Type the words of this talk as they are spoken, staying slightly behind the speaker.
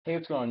Hey,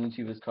 what's going on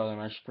YouTube? It's Carly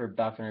Marsh for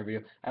back on our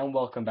video, and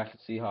welcome back to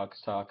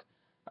Seahawks Talk.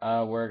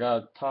 We're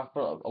gonna talk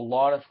about a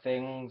lot of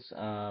things,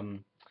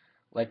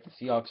 like the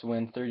Seahawks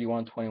win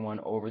 31-21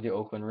 over the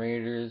Oakland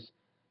Raiders,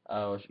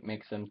 which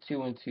makes them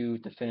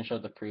 2-2 to finish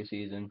out the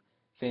preseason,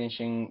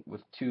 finishing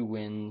with 2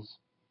 wins.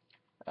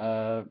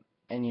 Uh,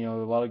 and a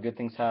lot of good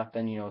things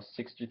happen.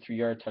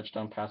 63-yard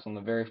touchdown pass on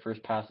the very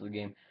first pass of the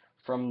game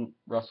from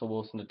Russell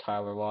Wilson to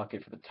Tyler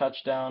Lockett for the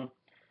touchdown.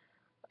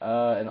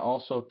 And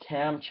also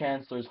Cam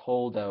Chancellor's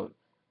holdout.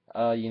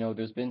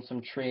 There's been some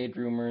trade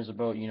rumors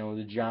about,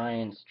 the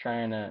Giants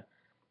trying to,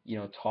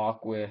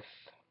 talk with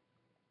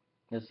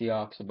the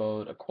Seahawks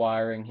about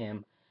acquiring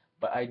him,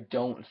 but I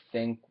don't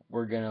think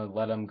we're gonna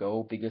let him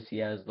go because he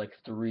has like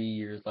 3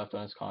 years left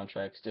on his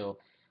contract still.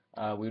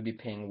 We would be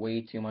paying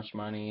way too much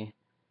money,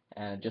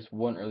 and it just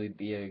wouldn't really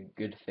be a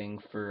good thing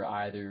for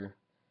either,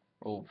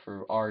 well,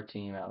 for our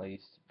team at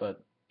least.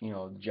 But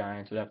the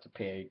Giants would have to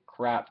pay a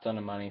crap ton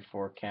of money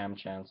for Cam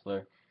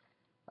Chancellor.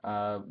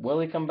 Will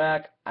he come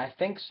back? I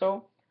think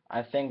so.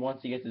 I think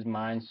once he gets his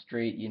mind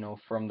straight,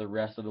 from the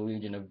rest of the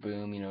Legion of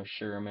Boom,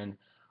 Sherman,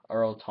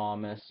 Earl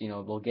Thomas,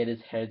 they'll get his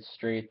head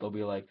straight. They'll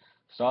be like,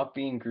 stop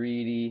being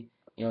greedy,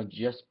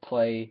 just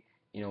play,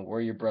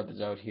 we're your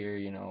brothers out here,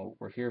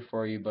 we're here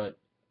for you, but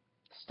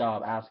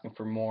stop asking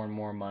for more and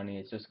more money.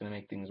 It's just going to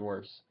make things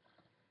worse.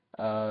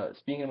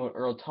 Speaking about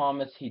Earl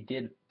Thomas, he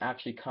did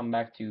actually come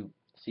back to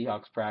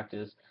Seahawks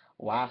practice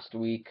last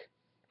week.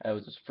 It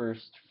was his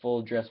first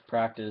full dress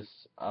practice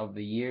of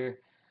the year.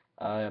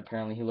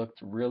 Apparently, he looked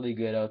really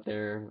good out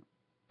there,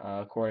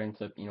 according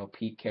to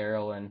Pete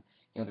Carroll and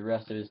the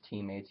rest of his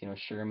teammates.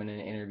 Sherman in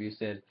an interview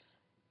said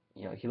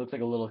he looked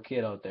like a little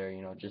kid out there.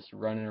 Just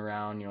running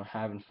around,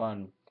 having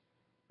fun.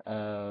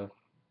 Uh,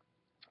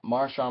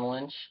 Marshawn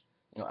Lynch,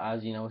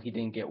 as you know, he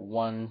didn't get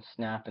one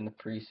snap in the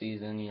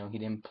preseason. He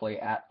didn't play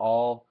at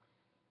all.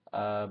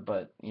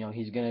 But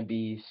he's gonna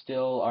be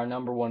still our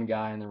number one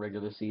guy in the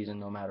regular season,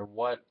 no matter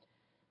what.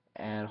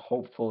 And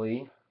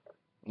hopefully,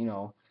 you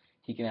know,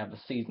 he can have the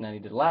season that he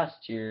did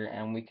last year,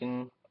 and we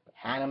can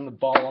hand him the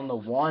ball on the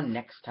one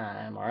next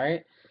time. All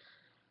right?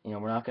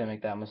 We're not gonna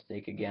make that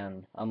mistake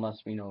again,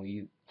 unless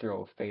you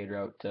throw a fade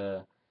route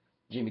to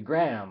Jimmy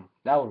Graham.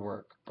 That would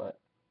work, but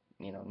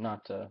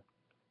not to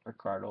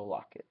Ricardo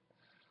Lockett.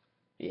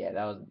 Yeah,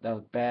 that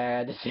was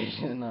bad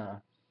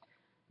decision.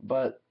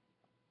 But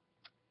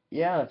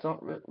yeah, that's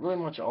not really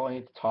much all I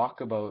need to talk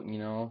about.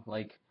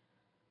 Like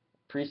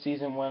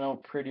preseason went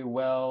out pretty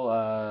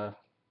well.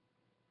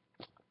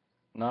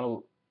 Not a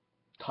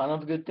ton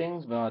of good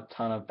things, but not a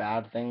ton of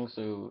bad things.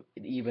 So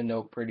it evened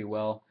out pretty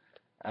well.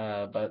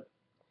 But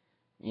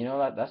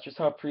that's just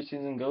how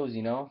preseason goes.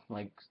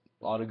 Like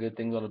a lot of good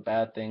things, a lot of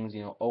bad things.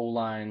 O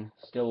line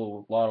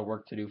still a lot of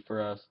work to do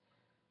for us.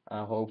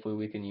 Hopefully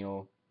we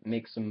can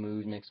make some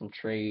moves, make some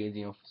trades.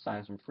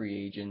 Sign some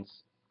free agents.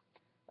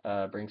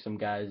 Bring some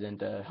guys in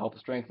to help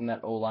strengthen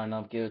that O line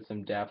up, give it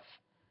some depth.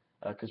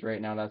 Because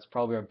right now that's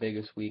probably our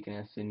biggest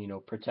weakness,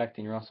 and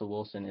protecting Russell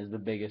Wilson is the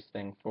biggest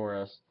thing for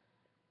us.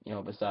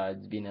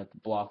 Besides being at the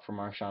block for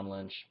Marshawn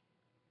Lynch.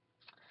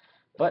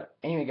 But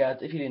anyway, guys,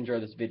 if you did enjoy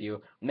this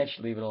video, make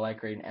sure to leave it a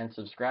like rating and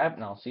subscribe,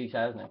 and I'll see you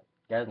guys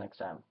next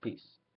time. Peace.